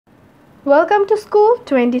Welcome to school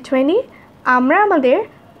 2020 আমরা আমাদের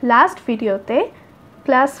last ভিডিওতে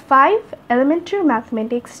ক্লাস 5 এলিমেন্টারি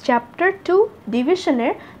ম্যাথমেটিক্স চ্যাপ্টার 2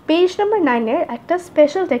 ডিভিশনের পেজ নাম্বার 9 এর একটা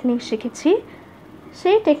স্পেশাল টেকনিক শিখেছি।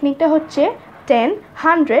 সেই টেকনিকটা হচ্ছে 10,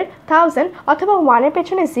 100, 1000 অথবা 1 এর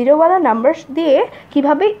পেছনে 0 ওয়ালা নাম্বার দিয়ে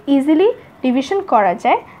কিভাবে ইজিলি ডিভিশন করা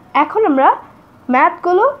যায়। এখন আমরা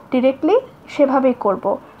ম্যাথগুলো ডিরেক্টলি সেভাবেই করব,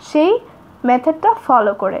 সেই মেথডটা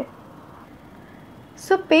ফলো করে।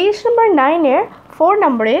 সো পেজ নাম্বার 9 এর 4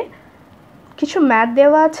 নম্বরে কিছু ম্যাথ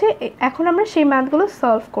দেওয়া আছে, এখন আমরা সেই ম্যাথগুলো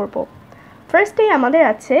সলভ করব। ফার্স্টেই আমাদের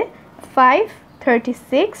আছে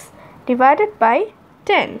 536 ডিভাইডেড বাই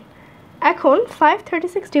 10। এখন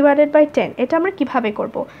 536 ডিভাইডেড বাই 10 এটা আমরা কিভাবে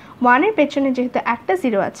করব? 1 এর পেছনে যেহেতু একটা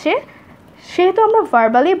 0 আছে সেহেতু আমরা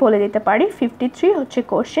ভার্বালি বলে দিতে পারি 53 হচ্ছে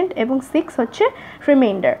কোশ্চেন্ট এবং 6 হচ্ছে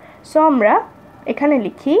রিমাইন্ডার। সো আমরা এখানে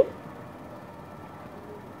লিখি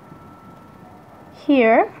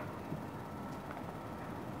here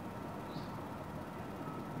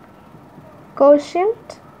quotient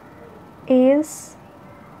is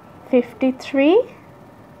 53,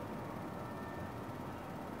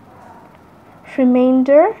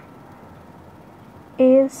 remainder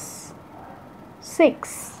is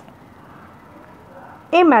 6।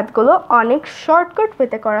 এই ম্যাথগুলো অনেক শর্টকাট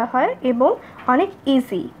ওয়েতে করা হয় এবং অনেক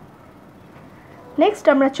ইজি। নেক্সট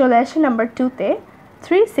আমরা চলে আসি নাম্বার 2 তে,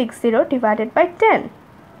 360 divided by 10.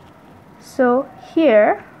 So here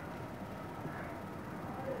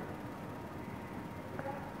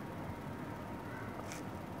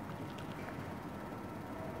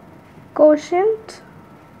quotient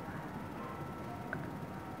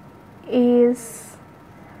is,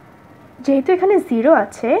 যেহেতু এখানে 0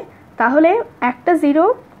 আছে তাহলে একটা 0,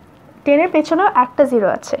 10 এর পেছনেও একটা 0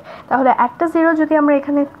 আছে, তাহলে একটা 0 যদি আমরা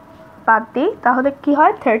এখানে বাদ দিই তাহলে কি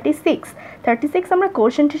হয় 36 আমরা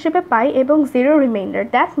কোশ্চেন্ট হিসেবে পাই এবং 0 রিমাইন্ডার।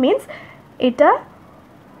 দ্যাট মিন্স এটা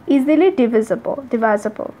ইজিলি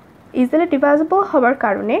ডিভাইজেবল হওয়ার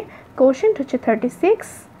কারণে কোশ্চেন্ট হচ্ছে 36,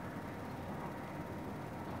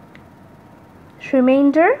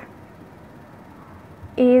 রিমাইন্ডার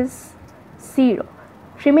ইজ 0।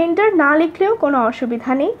 রিমাইন্ডার না লিখলেও কোনো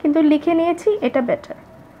অসুবিধা নেই, কিন্তু লিখে নিয়েছি এটা বেটার।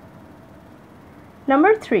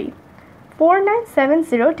 Number 3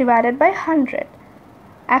 4970 divided by 100।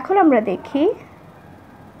 এখন আমরা দেখি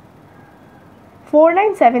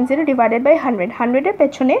 4970 divided by 100, 100 এর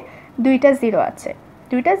পেছনে দুইটা 0 আছে,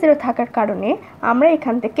 দুইটা 0 থাকার কারণে আমরা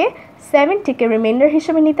এখান থেকে 70কে রিমাইন্ডার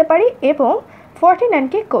হিসেবে নিতে পারি এবং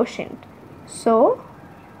 49কে quotient. So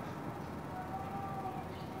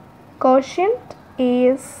quotient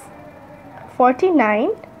is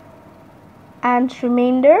 49 and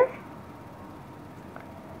remainder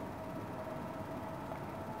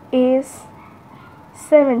is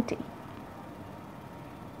 70.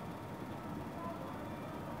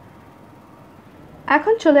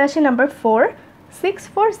 এখন চলে আসি number 4,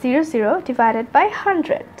 6400 divided by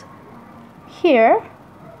 100. Here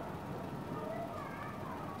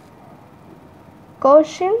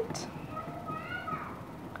quotient,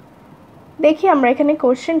 দেখি আমরা এখানে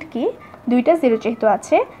কোশ্চেন্ট কি, দুইটা 0 যেহেতু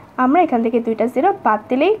আছে আমরা এখান থেকে দুইটা 0 বাদ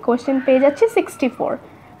দিলেই কোশ্চেন্ট পেয়ে যাচ্ছি 64।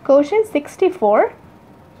 কোশ্চেন্ট 64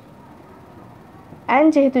 অ্যান্ড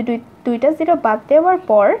যেহেতু দুইটা 0 বাদ দেওয়ার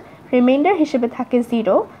পর রিমাইন্ডার হিসেবে থাকে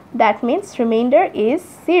 0, দ্যাট মিন্স রিমাইন্ডার ইজ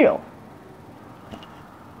 0।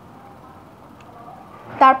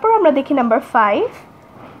 তারপর আমরা দেখি number 5,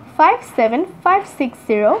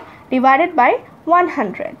 57560 divided by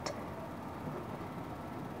 100।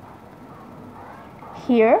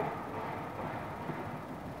 Here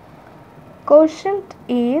quotient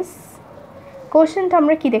is, quotient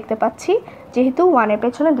আমরা কি দেখতে পাচ্ছি, যেহেতু 1 এর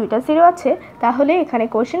পেছনে দুইটা 0 আছে তাহলে এখানে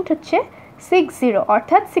কোশ্চেন্ট হচ্ছে 60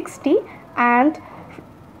 অর্থাৎ 60 অ্যান্ড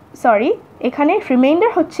এখানে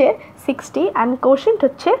রিমাইন্ডার হচ্ছে 60 অ্যান্ড কোশ্চেন্ট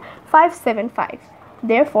হচ্ছে 575।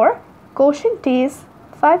 Therefore quotient is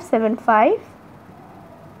 575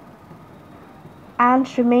 and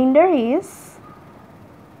reminder is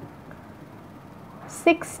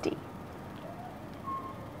 60।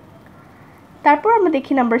 তারপর আমরা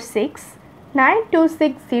দেখি number 6,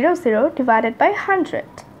 92600 divided by 100.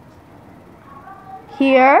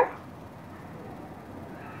 Here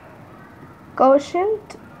quotient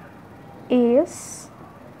is,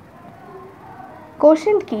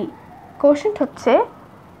 quotient কি, কোশ্চেন্ট হচ্ছে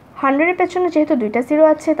 100 এর পেছনে যেহেতু দুইটা 0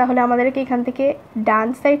 আছে তাহলে আমাদেরকে এখান থেকে ডান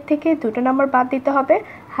সাইড থেকে দুটো নাম্বার বাদ দিতে হবে।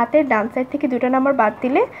 হাতের ডান সাইড থেকে দুটো নাম্বার বাদ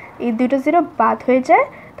দিলে এই দুটো 0 বাদ হয়ে যায়,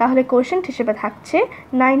 তাহলে কোশ্চেন্ট হিসেবে থাকছে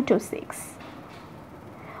 926।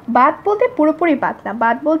 বাদ বলতে পুরোপুরি বাদ না,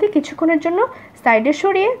 বাদ বলতে কিছুক্ষণের জন্য সাইডে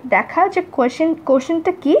সরিয়ে দেখা যে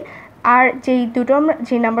কোশ্চেনটা কি আর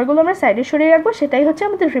যে নাম্বারগুলো আমরা সাইডে সরিয়ে রাখবো সেটাই হচ্ছে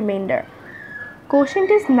আমাদের reminder. Quotient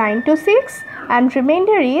is 9 to 6 and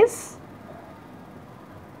remainder is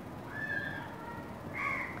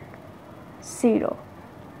 0.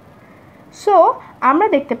 So আমরা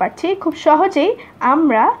দেখতে পাচ্ছি খুব সহজেই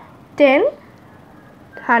আমরা 10,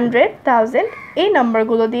 100, 1000 এই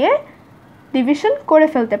নাম্বারগুলো দিয়ে ডিভিশন করে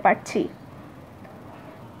ফেলতে পারছি।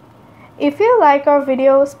 If you like our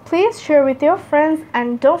videos, please share with your friends and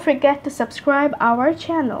don't forget to subscribe our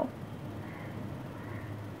channel.